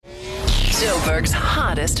Joburg's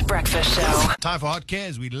hottest breakfast show. Time for Hot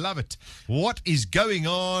Cares. We love it. What is going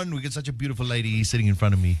on? We got such a beautiful lady sitting in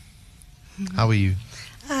front of me. How are you?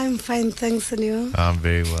 I'm fine, thanks, and you? I'm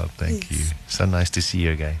very well, thank you. So nice to see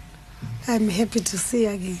you again. I'm happy to see you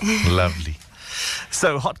again. Lovely.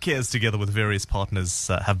 So, Hot Cares, together with various partners,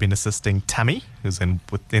 have been assisting Tammy, who's in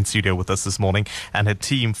studio with us this morning, and her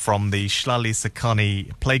team from the Shlali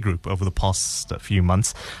Sekani playgroup over the past few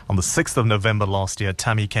months. On the 6th of November last year,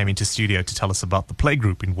 Tammy came into studio to tell us about the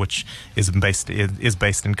playgroup, in which is based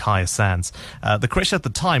in Kaya Sands. The creche at the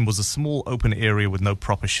time was a small open area with no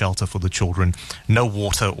proper shelter for the children, no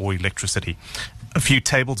water or electricity. A few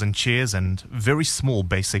tables and chairs and very small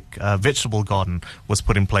basic vegetable garden was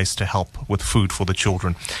put in place to help with food for the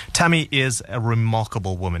children. Tammy is a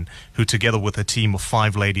remarkable woman who, together with a team of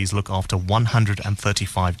 5 ladies, look after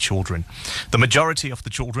 135 children. The majority of the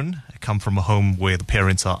children come from a home where the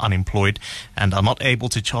parents are unemployed and are not able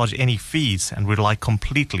to charge any fees and rely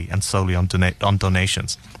completely and solely on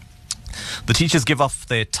donations. The teachers give up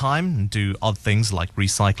their time and do odd things like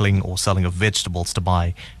recycling or selling of vegetables to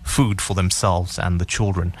buy food for themselves and the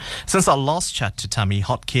children. Since our last chat to Tammy,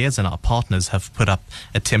 Hot Cares and our partners have put up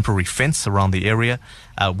a temporary fence around the area.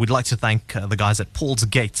 We'd like to thank the guys at Paul's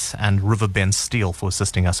Gates and Riverbend Steel for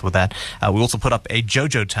assisting us with that. We also put up a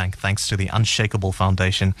JoJo tank thanks to the Unshakable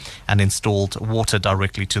Foundation and installed water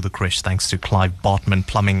directly to the creche thanks to Clive Bartman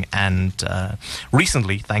Plumbing, and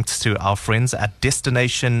recently thanks to our friends at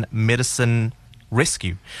Destination Medicine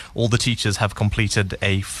Rescue. All the teachers have completed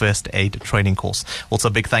a first aid training course. Also,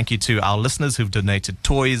 a big thank you to our listeners who've donated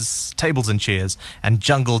toys, tables and chairs, and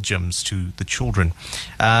jungle gyms to the children.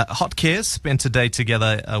 Hot Cares spent a day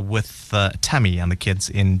together with Tammy and the kids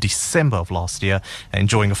in December of last year,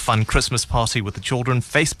 enjoying a fun Christmas party with the children,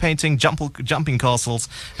 face painting, jumping castles,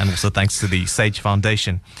 and also thanks to the Sage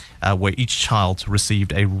Foundation, where each child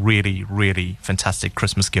received a really, really fantastic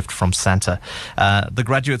Christmas gift from Santa. The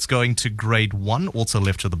graduates going to grade 1 also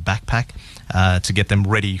left with a backpack to get them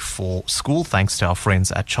ready for school, thanks to our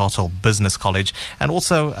friends at Chartel Business College, and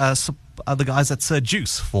also the guys at Sir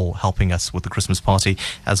Juice for helping us with the Christmas party,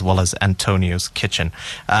 as well as Antonio's Kitchen.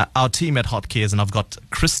 Our team at Hot Cares, and I've got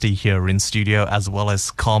Christy here in studio, as well as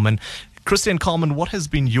Carmen. Christy and Carmen, what has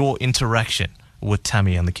been your interaction with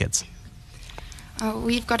Tammy and the kids?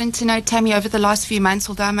 We've gotten to know Tammy over the last few months,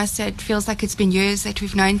 although I must say it feels like it's been years that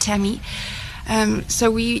we've known Tammy.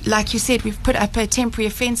 So we, like you said, we've put up a temporary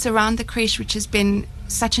fence around the creche, which has been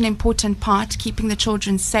such an important part, keeping the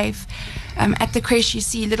children safe. At the creche, you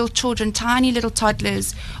see little children, tiny little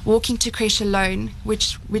toddlers, walking to creche alone,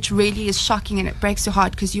 which really is shocking, and it breaks your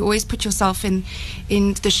heart because you always put yourself in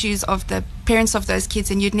the shoes of the parents of those kids,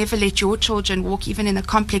 and you'd never let your children walk. Even in a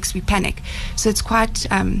complex, we panic. So it's quite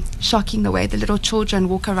shocking the way the little children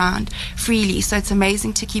walk around freely. So it's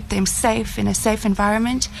amazing to keep them safe in a safe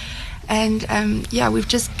environment. And we've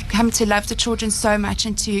just come to love the children so much,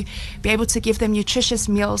 and to be able to give them nutritious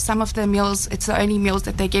meals. Some of the meals, it's the only meals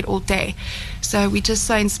that they get all day. So we're just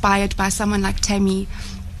so inspired by someone like Tammy,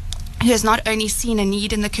 who has not only seen a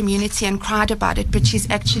need in the community and cried about it, but she's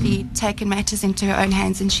actually taken matters into her own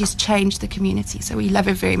hands and she's changed the community. So we love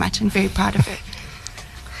her very much and very proud of her.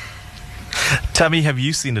 Tammy, have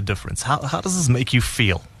you seen a difference? How does this make you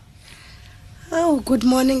feel? Oh, good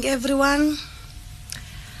morning, everyone.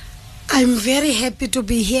 I'm very happy to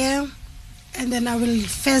be here, and then I will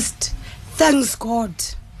first thank God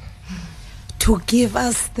to give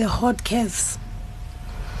us the Hot Cares,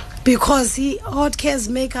 because Hot Cares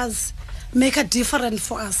make a difference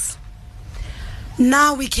for us.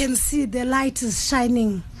 Now we can see the light is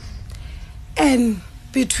shining, and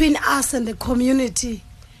between us and the community,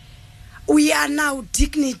 we are now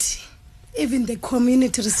dignity. Even the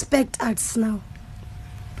community respect us now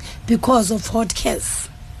because of Hot Cares.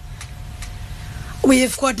 We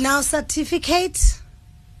have got now certificate,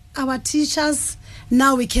 our teachers.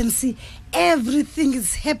 Now we can see everything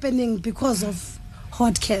is happening because of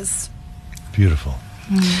Hot Cares. Beautiful.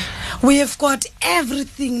 We have got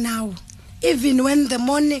everything now. Even when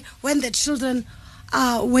the children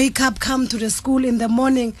wake up, come to the school in the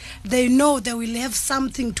morning, they know they will have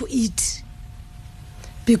something to eat.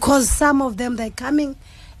 Because some of them, they're coming,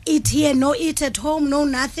 eat here, no eat at home, no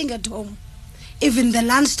nothing at home. Even the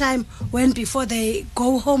lunchtime, before they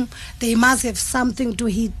go home, they must have something to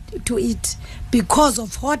eat because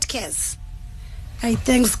of Hot Cares. I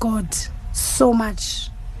thank God so much.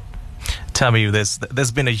 Tammy, there's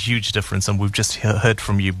been a huge difference, and we've just heard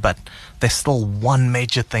from you, but there's still one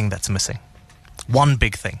major thing that's missing. One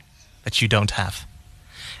big thing that you don't have.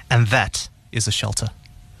 And that is a shelter.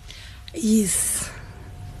 Yes.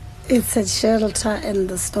 It's a shelter and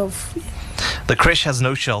the stove. The creche has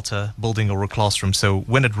no shelter, building, or a classroom, so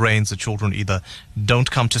when it rains, the children either don't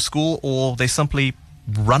come to school or they simply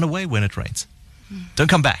run away when it rains. Don't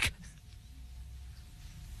come back.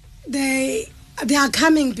 They are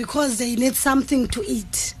coming because they need something to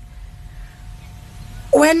eat.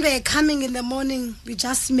 When they're coming in the morning, we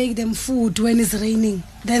just make them food when it's raining.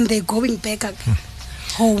 Then they're going back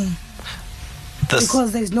home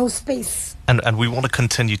because there's no space. And we want to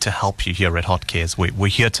continue to help you here at Hot Cares. We're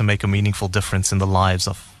here to make a meaningful difference in the lives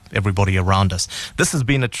of everybody around us. This has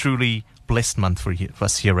been a truly blessed month for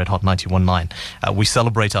us here at Hot 91.9. We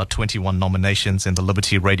celebrate our 21 nominations in the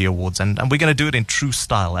Liberty Radio Awards, and we're going to do it in true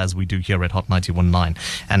style as we do here at Hot 91.9.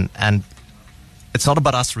 And it's not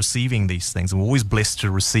about us receiving these things. We're always blessed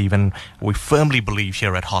to receive, and we firmly believe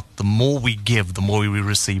here at Hot, the more we give, the more we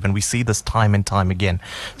receive, and we see this time and time again.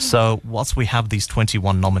 So whilst we have these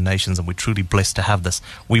 21 nominations, and we're truly blessed to have this,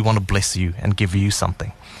 we want to bless you and give you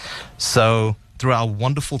something. So through our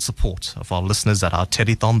wonderful support of our listeners at our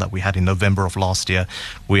Teddython that we had in November of last year,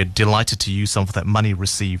 we're delighted to use some of that money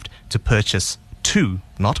received to purchase 2,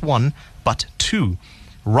 not 1, but 2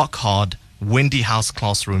 rock-hard Wendy House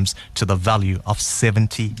classrooms to the value of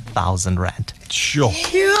 70,000 rand. Sure.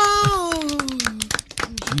 Yo!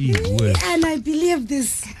 Gee whiz. And I believe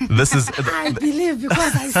this. This is I believe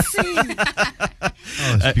because I see. Oh,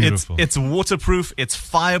 it's beautiful. it's waterproof, it's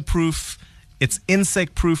fireproof, it's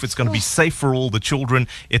insect proof, it's going to be safe for all the children,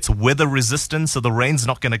 it's weather resistant, so the rain's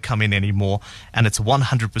not going to come in anymore, and it's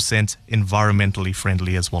 100% environmentally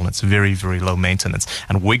friendly as well. It's very, very low maintenance,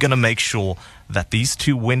 and we're going to make sure that these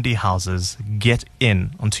 2 Wendy houses get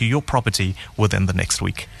in onto your property within the next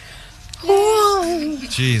week. Oh,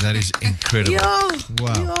 Gee, that is incredible.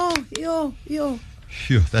 Wow. yo.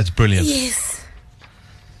 Phew, that's brilliant. Yes.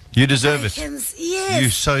 You deserve I it. can, yes. You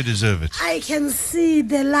so deserve it. I can see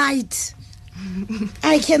the light.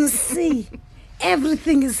 I can see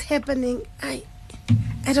everything is happening. I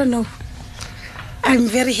don't know. I'm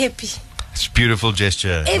very happy. It's a beautiful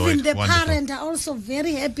gesture. Even Lloyd. the Wonderful. parents are also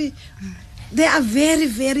very happy. They are very,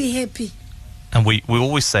 very happy. And we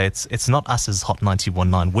always say it's not us as Hot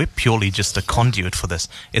 91.9. We're purely just a conduit for this.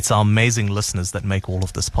 It's our amazing listeners that make all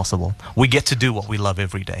of this possible. We get to do what we love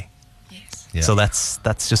every day. Yes. Yeah. So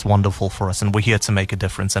that's just wonderful for us, and we're here to make a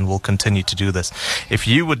difference, and we'll continue to do this. If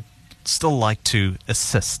you would still like to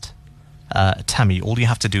assist Tammy, all you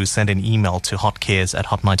have to do is send an email to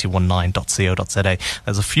hotcares@hot919.co.za.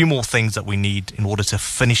 There's a few more things that we need in order to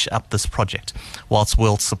finish up this project. Whilst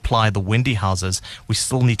we'll supply the Wendy houses, we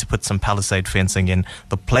still need to put some palisade fencing in.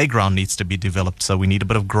 The playground needs to be developed, so we need a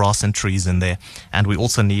bit of grass and trees in there. And we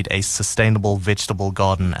also need a sustainable vegetable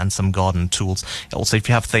garden and some garden tools. Also, if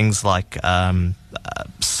you have things like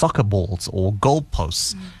soccer balls or goal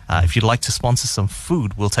posts, if you'd like to sponsor some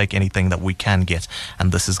food, we'll take anything that we can get.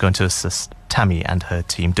 And this is going to assist Tammy and her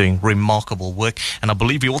team doing remarkable work. And I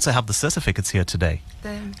believe you also have the certificates here today.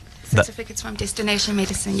 The certificates from Destination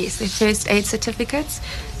Medicine, yes, they're first aid certificates.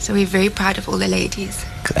 So we're very proud of all the ladies.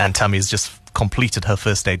 And Tammy has just completed her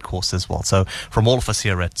first aid course as well. So from all of us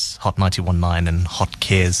here at Hot 91.9 and Hot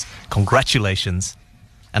Cares, congratulations.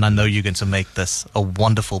 And I know you're going to make this a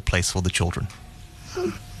wonderful place for the children.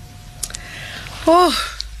 Oh,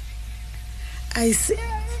 I see,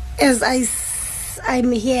 as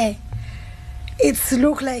I'm here, it's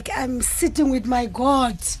look like I'm sitting with my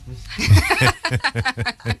God.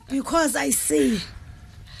 Because I see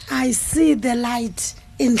the light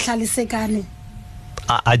in Hlalisekani.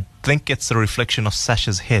 I think it's a reflection of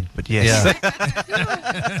Sasha's head, but yes. Yeah.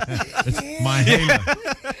 It's my halo.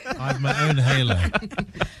 I have my own halo.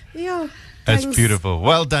 Yeah. That's Thanks. beautiful.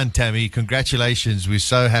 Well done, Tammy. Congratulations. We're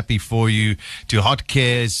so happy for you. To Hot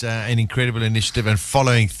Cares, an incredible initiative and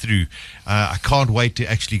following through. I can't wait to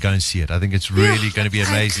actually go and see it. I think it's really going to be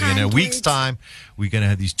amazing. In a can't week's wait. time, we're going to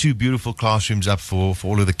have these 2 beautiful classrooms up for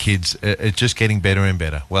all of the kids. It's just getting better and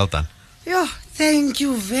better. Well done. Yeah, thank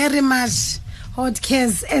you very much, Hot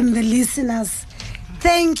Cares and the listeners.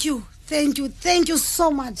 Thank you so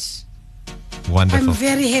much. Wonderful. I'm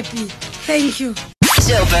very happy. Thank you.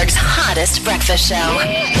 Joburg's hottest breakfast show.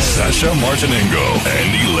 Sasha Martinengo,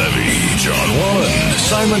 Andy Levy, John Wallen,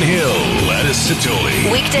 Simon Hill, Gladys Sitoli.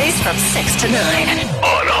 Weekdays from 6 to 9.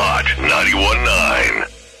 On Hot 91.9.